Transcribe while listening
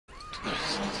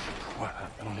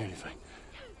I don't hear anything.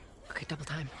 Okay, double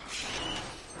time.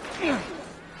 Yeah,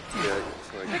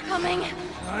 it's like... They're coming.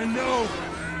 I know.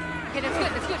 Okay,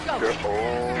 that's good, go.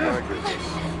 Oh my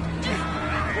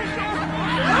goodness.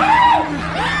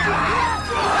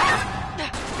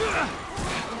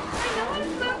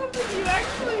 You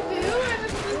actually do, and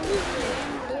it's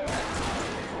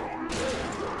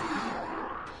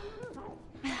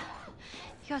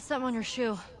You got something on your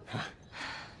shoe.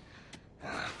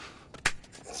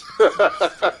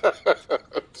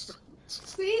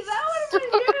 see, that would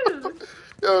have been used.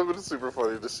 Yeah, but it's super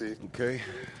funny to see. Okay,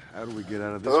 how do we get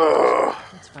out of this?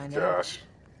 Let's find out. Gosh.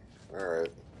 Alright.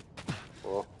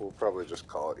 Well, we'll probably just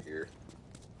call it here.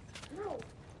 No.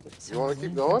 So You want to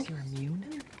keep Lynn going? thinks you're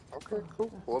immune? Okay,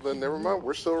 cool. Well, then never mind.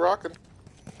 We're still rocking.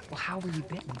 Well, how were you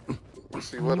bitten? We'll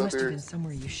see You what must have other been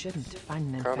somewhere you shouldn't to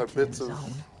find an kind of infected bits in of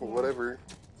the zone. whatever.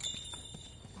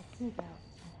 Sneak out.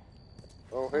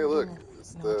 Oh, hey, look.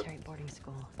 It's the Military boarding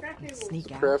school. Craft table.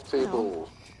 Sneak out. craft table.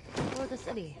 Or the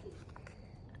city.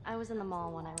 I was in the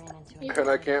mall when I ran into it. And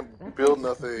I can't build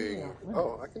nothing.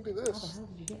 Oh, I can do this. did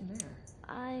you get in there?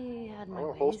 I had I my want a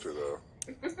ways. holster, though.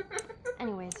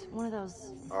 Anyways, one of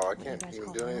those Oh, I what you can't guys even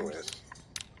call do it hammers anyways.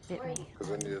 bit me.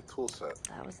 Because I need a tool set.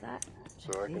 That was that.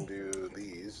 So I can do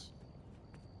these.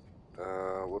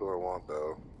 What do I want,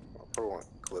 though? I probably want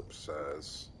clip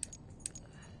size.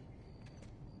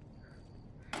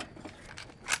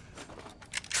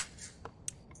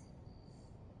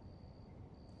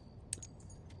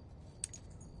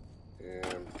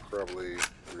 And probably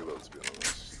reload speed on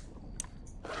this.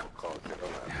 I'll call it good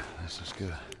on that. This is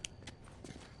good.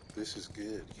 This is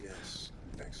good, yes.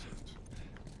 Excellent.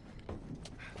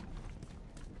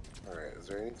 Alright, is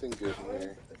there anything good in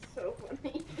here? It's so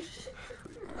funny.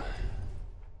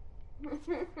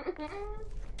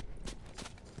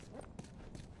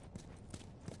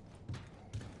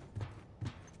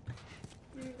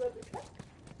 You got the truck?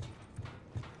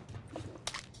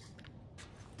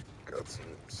 Got some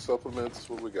supplements.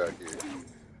 What we got here?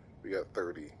 We got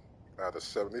 30 out of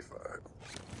 75.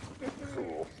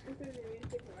 Cool.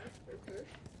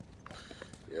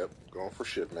 Yep, going for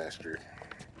Shipmaster.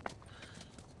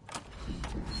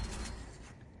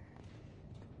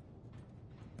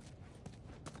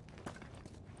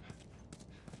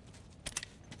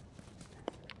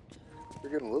 We're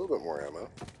getting a little bit more ammo,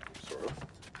 sort of.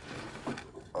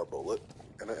 A bullet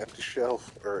and an empty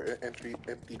shelf, or an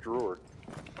empty drawer.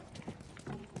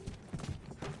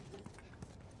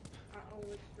 Uh-oh,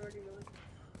 which door do you go?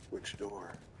 Which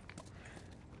door?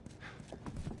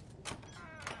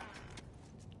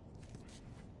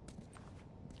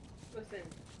 Listen,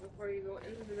 before you go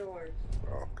into the doors.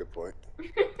 Oh, good point.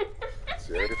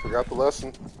 See, I already forgot the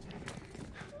lesson.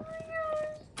 Oh my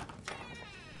gosh.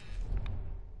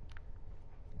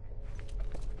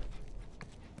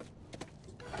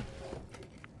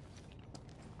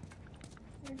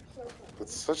 You're so funny.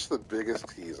 It's such the biggest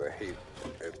tease. I hate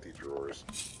empty drawers.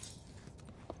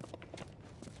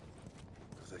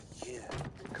 It's like, yeah,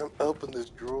 come open this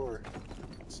drawer.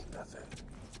 It's nothing.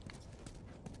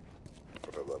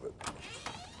 But I love it.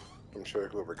 I'm sure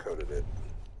whoever coded it.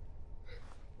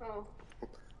 Oh.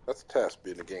 That's a task,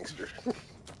 being a gangster.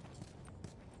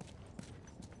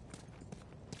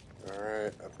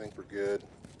 Alright, I think we're good.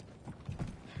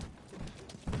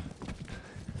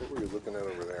 What were you looking at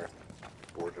over there?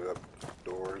 Boarded up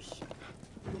doors.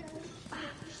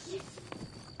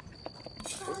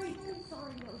 Sorry,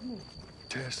 that was me.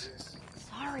 Tess.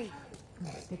 Sorry.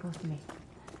 Stay close to me.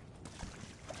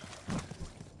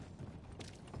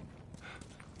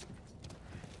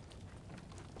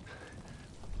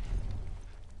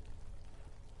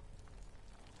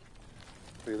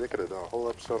 See, they could have done a whole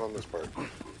episode on this part.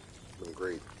 Been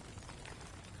great.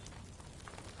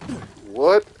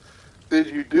 What did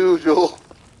you do, Joel?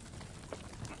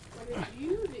 What did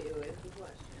you do is the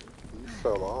question. You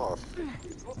fell off.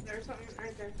 Oh, there's something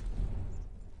right there.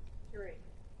 You're right.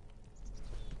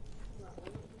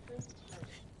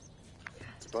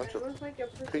 It's a bunch It of looks like a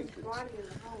person's paintings. body in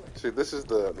the hallway. See, this is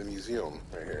the museum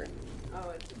right here. Oh,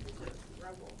 it's a piece of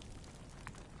rubble.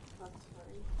 That's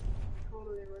funny.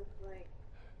 Totally looks like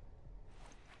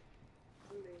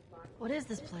somebody's body. What is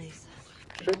this place?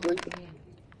 Should we?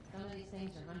 Some of these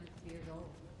things are hundreds of years old.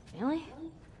 Really?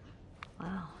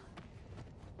 Wow.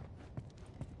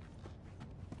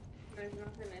 There's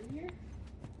nothing in here?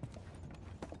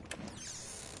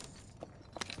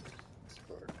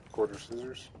 Quarter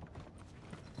scissors.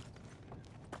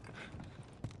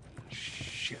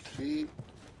 Shit. Feet.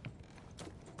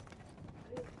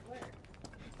 Where?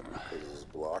 This is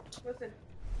blocked. Listen.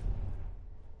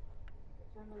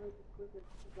 It's not like a quick-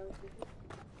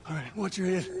 All right, watch your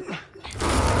head.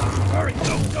 Sorry.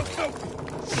 No, no, no.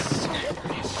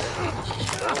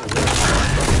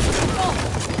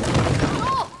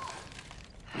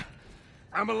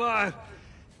 I'm alive.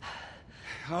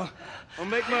 I'll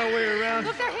make my way around.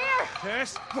 Look, they're here!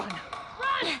 Tess? Run!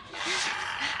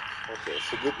 Okay,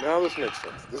 so now this makes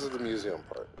sense. This is the museum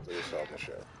part that we saw in the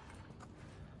show.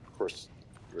 Of course,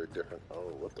 very different.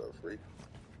 Oh, what the freak?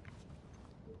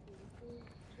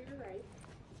 To your right.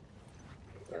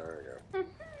 There we go.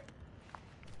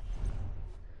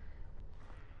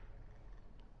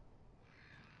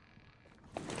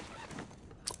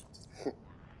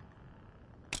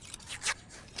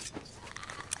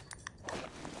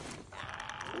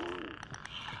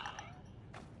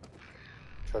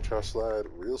 Cha-cha slide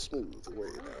real smooth away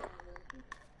now.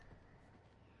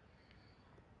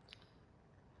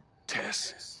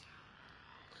 Tess.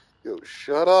 Yo,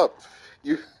 shut up!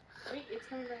 You. Wait, it's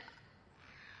coming back.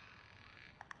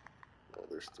 Oh,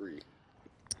 there's 3.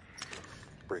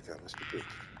 Break out, Mr. Big.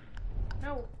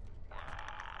 No.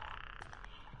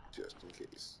 Just in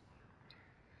case.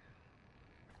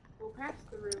 We'll pass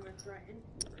the room and right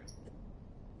into the room.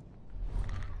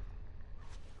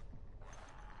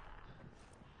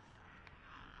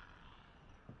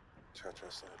 Cha-cha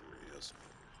slide real smooth.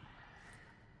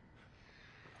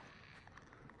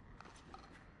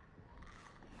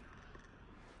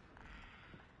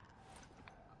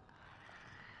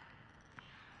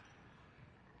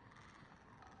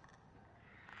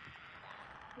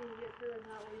 Can you get through and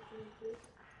not wasting food?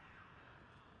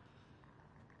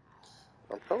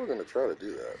 I'm probably going to try to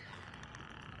do that.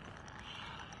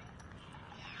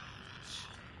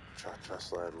 Cha-cha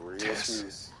slide real Tess.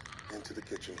 smooth into the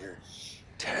kitchen here.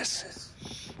 Tess.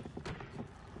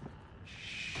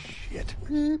 Shit.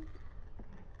 Beep.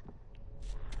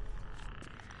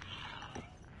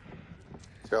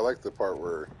 See, I like the part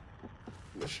where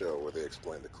in the show where they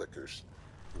explain the clickers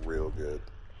real good.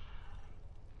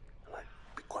 They're like,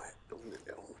 be quiet. Don't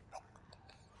talk.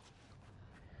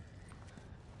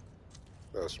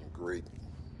 That was some great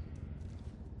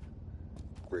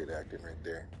acting right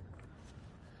there.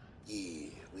 Yeah,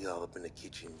 we all up in the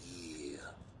kitchen. Yeah.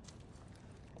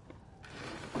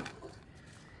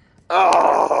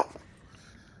 Oh!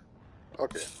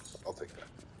 Okay, I'll take that.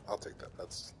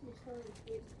 That's, You still need to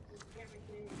keep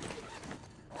everything.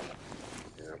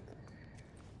 yeah.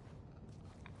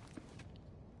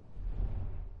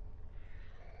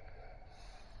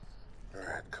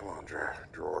 Alright, come on,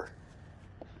 drawer.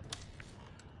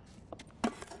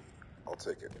 I'll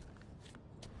take it.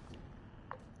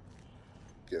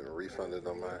 Getting refunded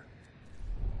on my... I'm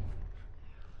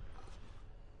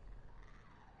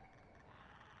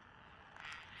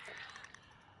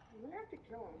gonna have to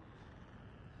kill him.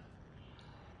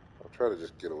 I'll try to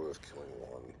just get away with killing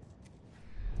one.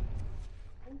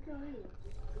 Don't kill him.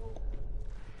 Just go.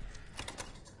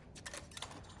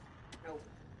 No.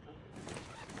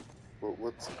 Well,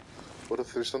 what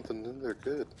if there's something in there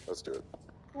good? Let's do it.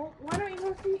 Well, why don't you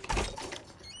go see? I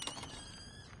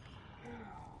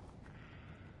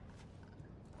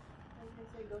was gonna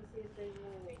say go see if there's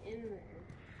any way in there.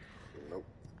 Nope.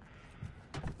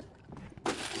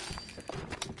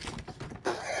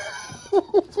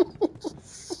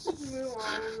 Move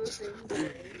on the same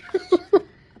thing.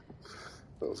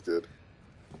 That was good.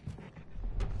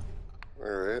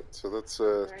 Alright, so that's, Is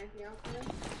there anything else in there?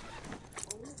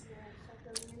 Oh, yeah, stuff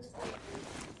doesn't mean the same thing.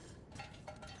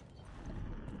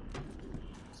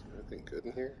 is there anything good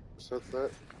in here besides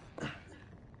that?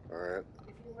 Alright.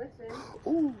 If you listen,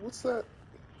 Ooh, what's that?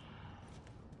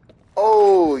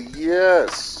 Oh,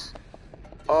 yes!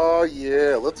 Oh,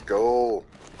 yeah, let's go.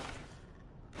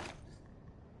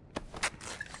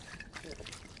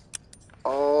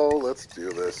 Oh, let's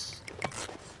do this.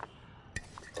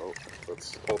 Oh,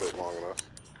 let's hold it long enough.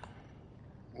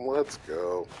 Let's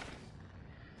go.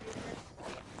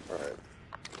 Alright.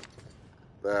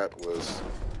 That was...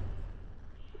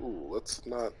 Ooh, let's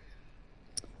not...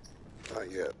 Not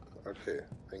yet. Okay,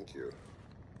 thank you.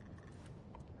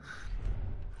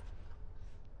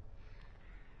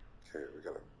 Okay, we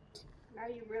gotta... now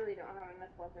you really don't have enough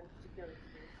weapons to kill these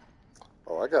things.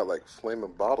 Oh, I got like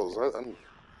flaming bottles.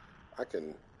 I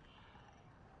can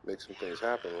make some things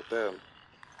happen with them.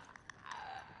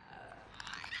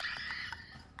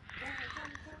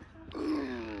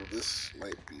 Ooh, this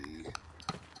might be...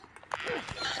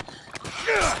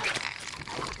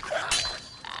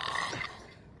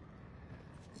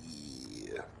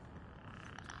 Yeah.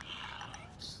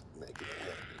 Just make it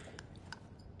happen.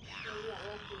 So you got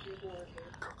left of your board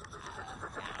here.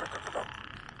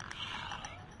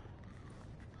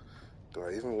 Do I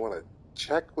even want to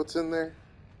check what's in there?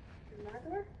 In that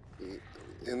door?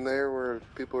 In there where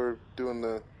people are doing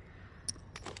the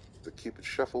the Cupid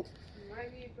Shuffle.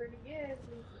 Might be pretty good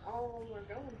since all of them are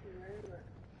going to there, but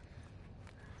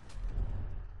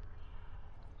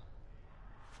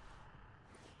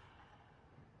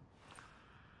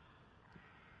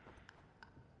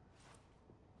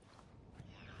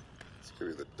This could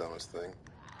be the dumbest thing.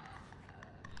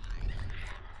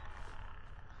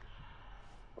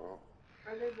 Oh,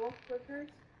 are they both clickers?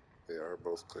 they are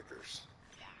both clickers.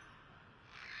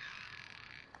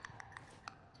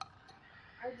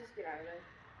 I'd just get out of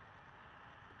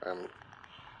there.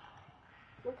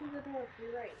 Go through the door to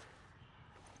your right.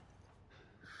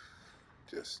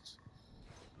 Just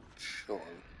chilling.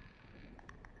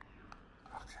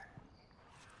 Okay.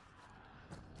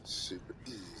 Super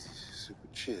easy, super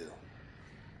chill.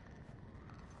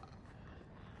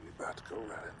 We about to go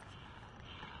running.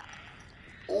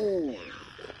 Oh,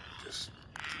 just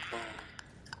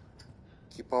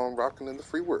keep on rocking in the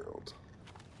free world.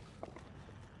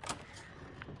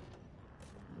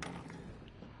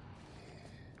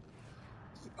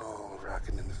 Keep on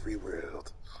rocking in the free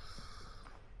world.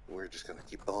 We're just gonna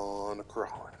keep on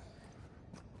crawling.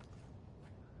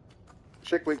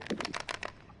 Shake weight.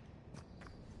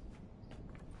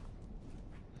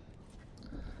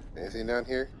 Anything down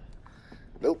here?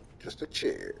 Nope, just a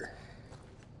chair.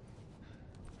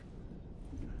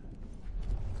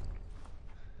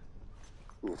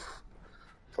 Oof.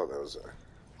 Thought that was a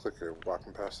clicker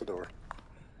walking past the door.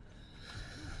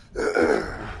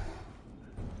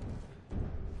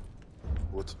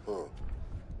 What's up?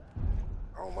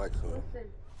 Oh my god.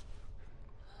 Listen,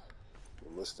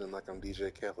 I'm listening like I'm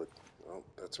DJ Khaled. Oh,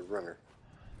 that's a runner.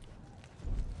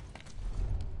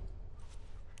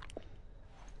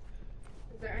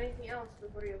 is there anything else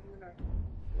before you open the door?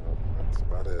 No, that's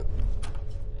about it.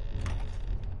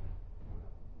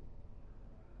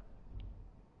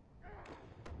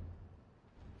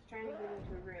 Just trying to get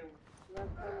into a room. So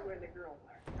that's probably where the girls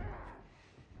are.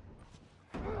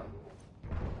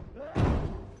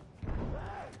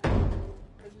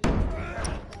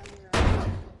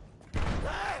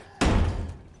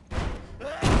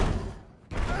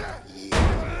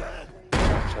 Yeah.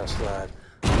 Try to slide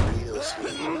real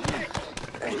smooth.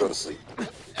 And go to sleep. Go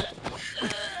to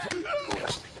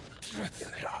sleep. In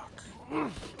the dark.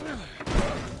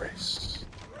 Rest.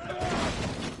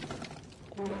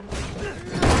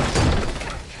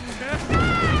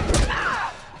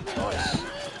 Nice.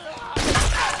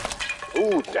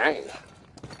 Ooh, dang.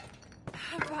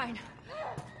 I'm fine.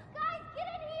 Guys, get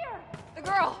in here! The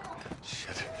girl!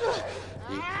 Shit.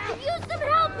 Use some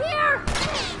help here!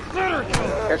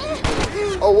 Catch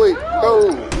these. Oh, wait.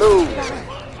 No.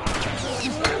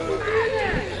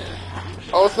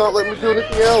 Oh, it's not letting me do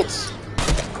anything else.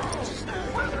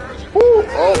 Woo.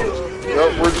 Oh, no,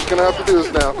 we're just going to have to do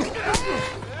this now.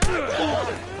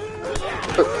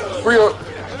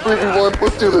 3v1.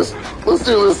 Let's do this. Let's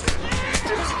do this.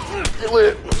 Get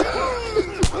lit.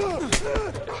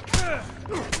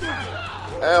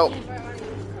 Ow.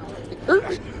 Hurt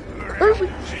me. Hurt me.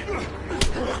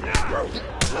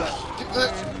 Get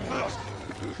lit.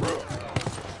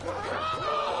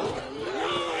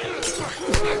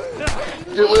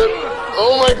 Get lit.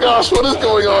 Oh my gosh, what is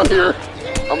going on here?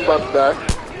 I'm about to die.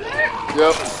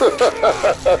 Yep.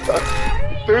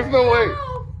 There's no way.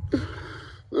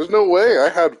 There's no way. I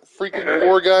had freaking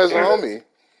 4 guys on me.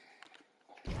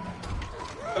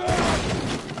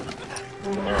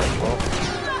 Alright, well,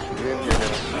 get in here now.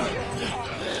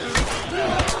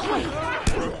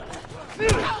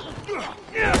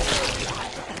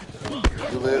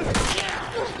 You lit.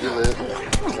 You lit.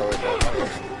 No, wait, no.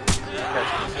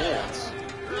 Catch these hands.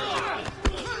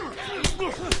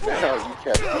 Now you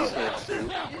catch these hands too.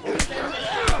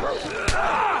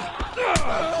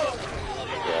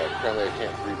 Yeah, apparently I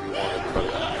can't 3v1 everybody.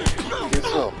 Get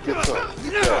some. Get that.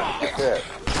 Get that.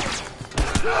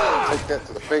 Take that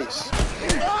to the face.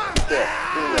 Get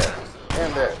that.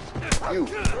 And that. You.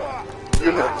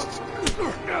 You're next.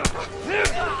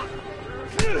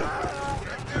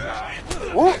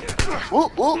 Whoop.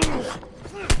 Whoop. Whoop.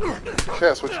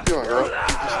 Chess, what you doing, girl?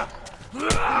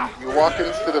 You walking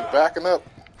instead of backing up.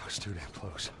 I was too damn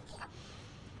close.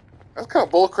 That's kind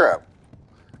of bullcrap.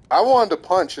 I wanted to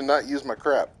punch and not use my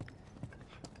crap.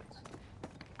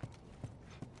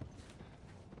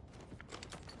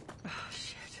 Oh,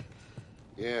 shit.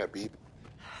 Yeah, beep.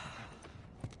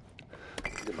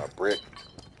 Get my brick.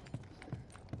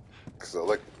 Because I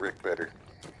like the brick better.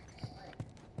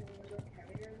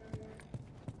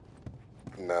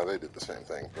 No, they did the same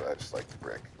thing, but I just like the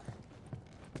brick.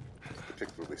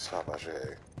 Particularly Sauvage.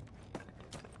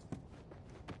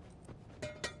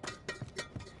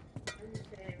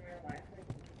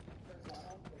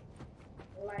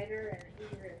 lighter and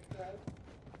easier to throw?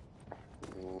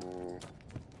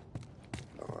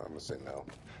 No, I'm gonna say no.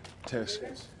 Tess,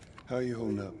 how are you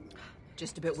holding up?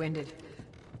 Just a bit winded.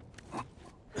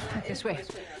 This way.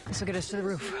 This will get us to the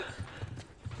roof.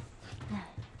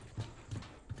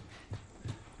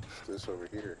 This over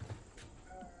here.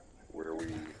 Where we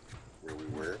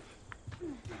were?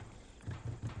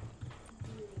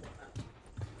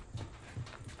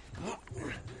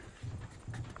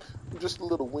 I'm just a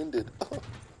little winded.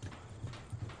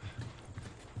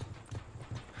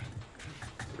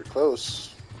 We're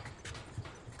close.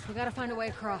 We gotta find a way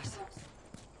across.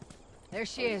 There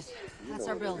she is. You That's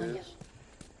know our what it building. is.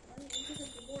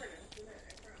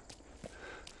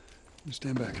 You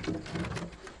stand back.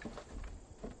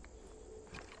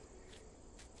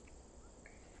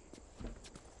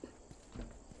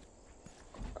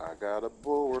 I got a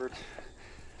board.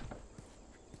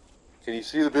 Can you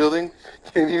see the building?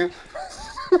 Can you?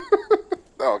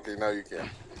 Oh, okay, now you can.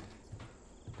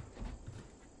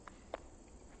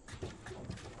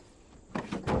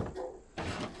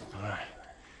 All right.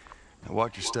 Now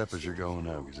watch your step as you're going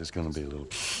out, because it's going to be a little...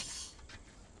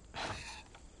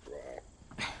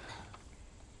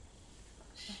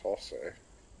 Saucy.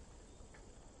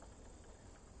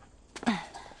 I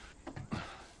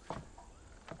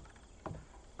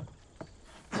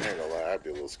ain't gonna lie, I'd be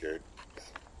a little scared.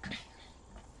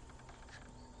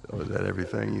 So is that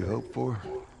everything you hoped for?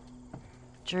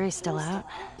 Jury's still out.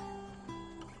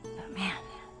 But man,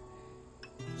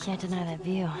 you can't deny that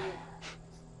view.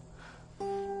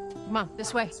 Come on,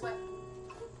 this way.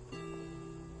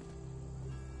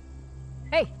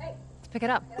 Hey, let's pick it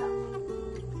up.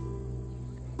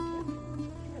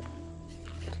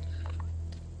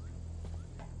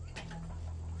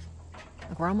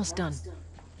 Look, we're almost done.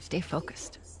 Stay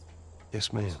focused.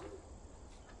 Yes, ma'am.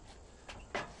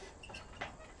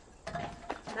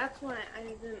 That's why I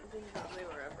didn't think that they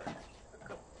were ever a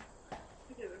couple.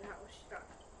 Because of how she got.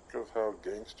 Because how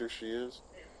gangster she is.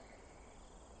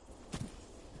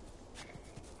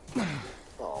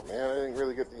 Oh man, I didn't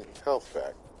really get the health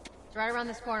back. It's right around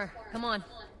this corner. Come on.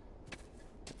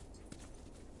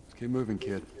 Let's keep moving,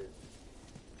 kid.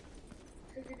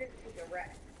 Because you didn't take a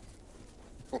rest.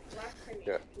 Last time you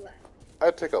Yeah.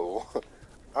 slept.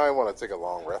 I want to take a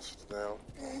long rest now.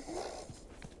 That's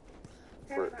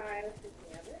For- how I was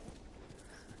thinking of it.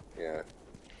 Yeah.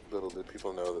 Little did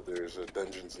people know that there's a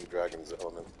Dungeons and Dragons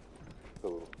element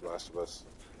to The Last of Us.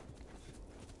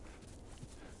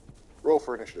 Roll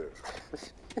for initiative.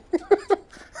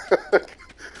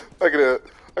 I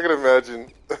can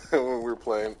imagine when we're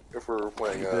playing, if we were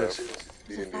playing There's a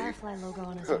D&D. firefly logo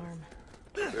on his arm.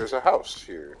 There's a house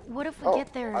here. What if we Oh,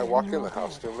 get there I and walk they're in the all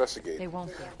house dead? to investigate. They won't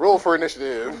be. Roll for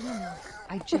initiative.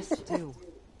 I just do.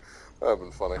 That'd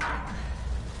been funny.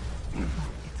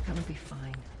 It's gonna be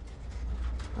fine.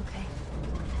 Okay.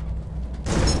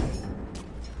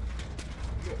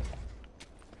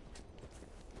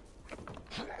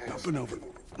 Up and over.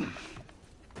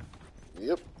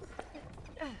 Yep.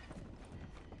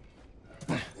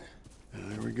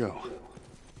 There we go.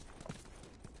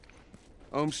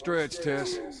 Home stretch,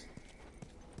 Tess.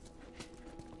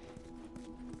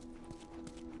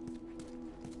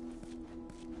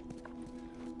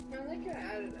 Now they could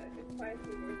have added quite a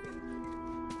few more things.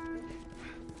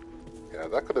 Yeah,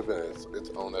 that could have been its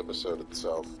own episode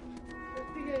itself.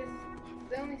 Just because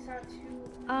they only saw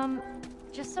two.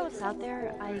 Just so it's out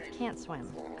there, I can't swim.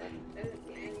 I didn't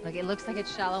see any. Look, it looks like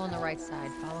it's shallow on the right side.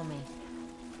 Follow me.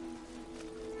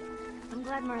 I'm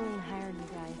glad Marlene hired you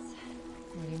guys.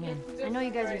 What do you mean? I know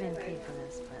you guys are getting paid for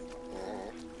this, but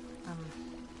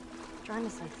trying to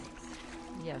see things.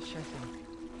 Yeah, sure thing.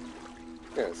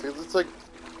 Yeah, see, it's like,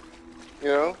 you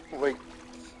know what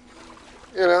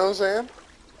I'm saying?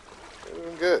 It's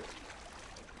been good.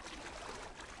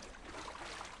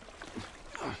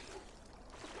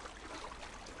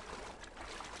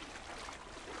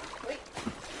 Wait.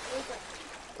 What's that?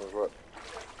 That was what?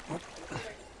 What?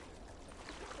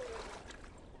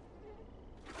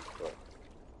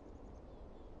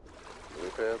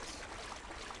 Lily pads?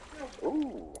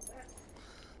 Ooh.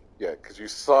 Yeah, because you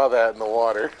saw that in the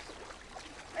water.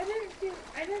 I didn't see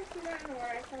that in the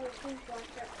water. I saw the thing flash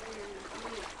up and then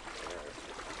leave.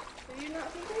 Do you not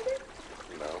think I did?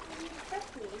 No. You trust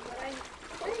me, but I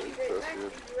pointed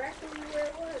exactly where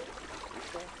it was.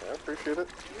 Okay, I appreciate it.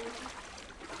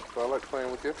 So I like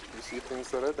playing with you. You see things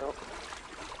that I don't.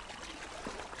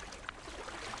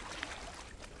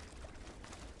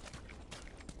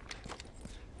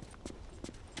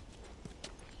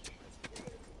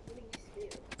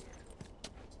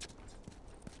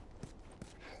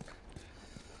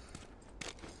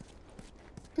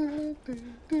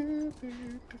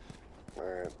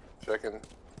 Alright, checking.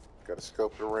 Got to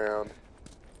scope it around.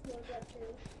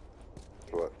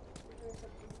 What?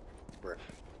 Where?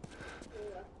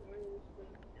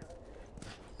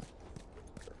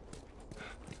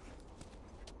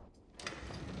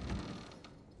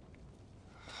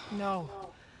 No.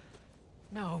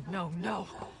 No, no, no.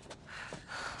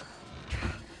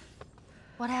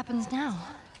 What happens now?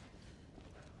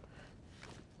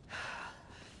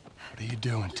 What are you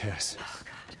doing, Tess?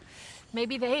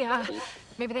 Maybe they had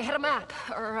a map,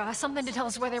 or something to tell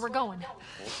us where they were going.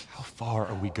 How far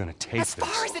are we gonna take As this?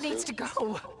 far as it needs to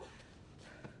go.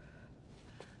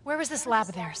 Where was this lab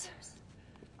of theirs?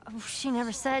 Oh, she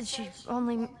never said. She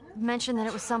only mentioned that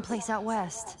it was someplace out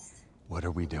west. What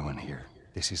are we doing here?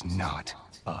 This is not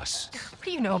us. What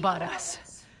do you know about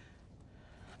us?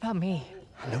 About me?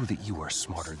 I know that you are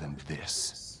smarter than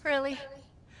this. Really?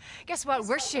 Guess what?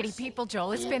 We're shitty people,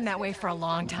 Joel. It's been that way for a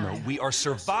long No, time. we are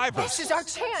survivors. This is our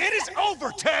chance. It is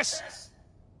over, Tess!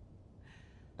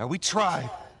 Now we tried.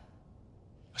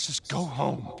 Let's just go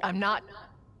home. I'm not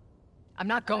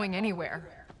going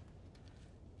anywhere.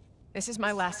 This is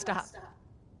my last stop.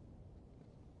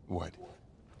 What?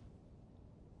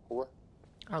 What?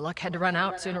 Our luck had to run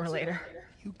out sooner or later.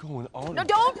 You going on? No,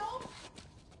 don't!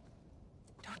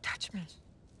 Don't touch me.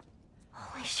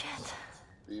 Holy shit.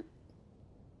 Beep.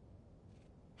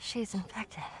 She's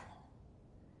infected.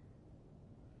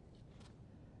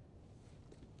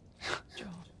 Joel,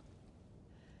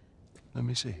 Let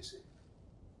me see.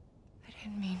 I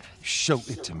didn't mean for this. Show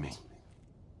it to me.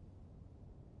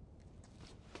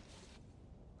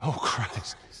 Oh,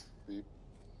 Christ. Beep.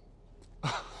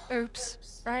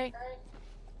 Oops, right?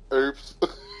 Oops.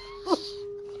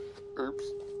 Oops.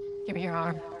 Give me your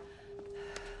arm.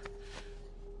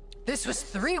 This was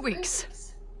 3 weeks.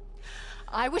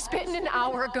 I was bitten an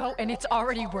hour ago, and it's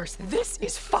already worse. This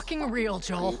is fucking real,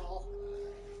 Joel.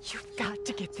 You've got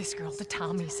to get this girl to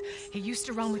Tommy's. He used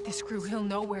to run with this crew. He'll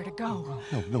know where to go.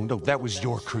 No. That was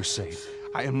your crusade.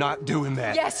 I am not doing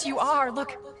that. Yes, you are.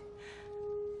 Look.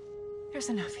 There's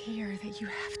enough here that you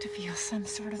have to feel some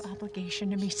sort of obligation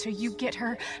to me, so you get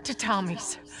her to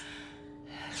Tommy's.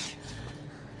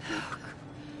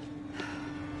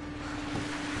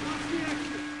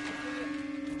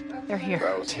 They're here.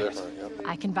 That was different, yep.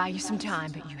 I can buy you some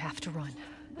time, but you have to run.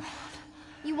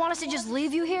 You want us to just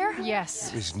leave you here?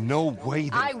 Yes. There's no way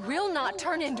that... I will not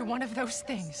turn into one of those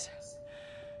things.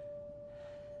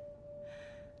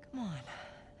 Come on.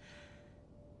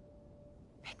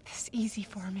 Make this easy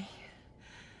for me.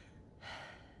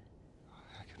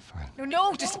 I can find...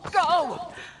 No, just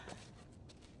go!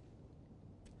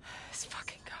 Just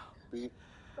fucking go. Beep.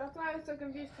 That's why I was so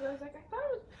confused, because I was like, I thought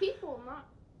it was people, not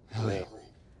Ellie,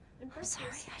 I'm sorry,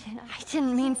 I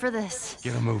didn't mean for this.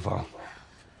 get a move on.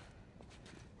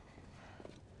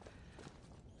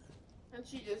 And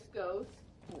she just goes.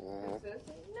 And says,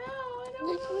 no, I don't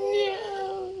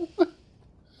want to.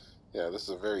 Yeah, this is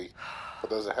a very, for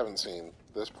those that haven't seen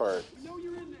this part,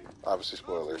 obviously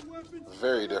spoiler,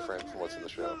 very different from what's in the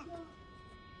show.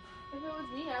 If it was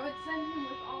me, I would send him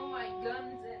with all my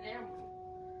guns and ammo.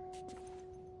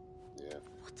 Yeah.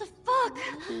 What the fuck?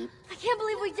 Beep. I can't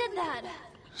believe we did that.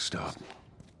 Stop.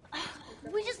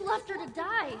 We just left her to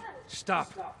die.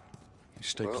 Stop. You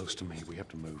stay close to me. We have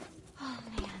to move. Oh,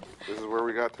 man. This is where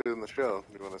we got to in the show.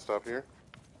 You want to stop here?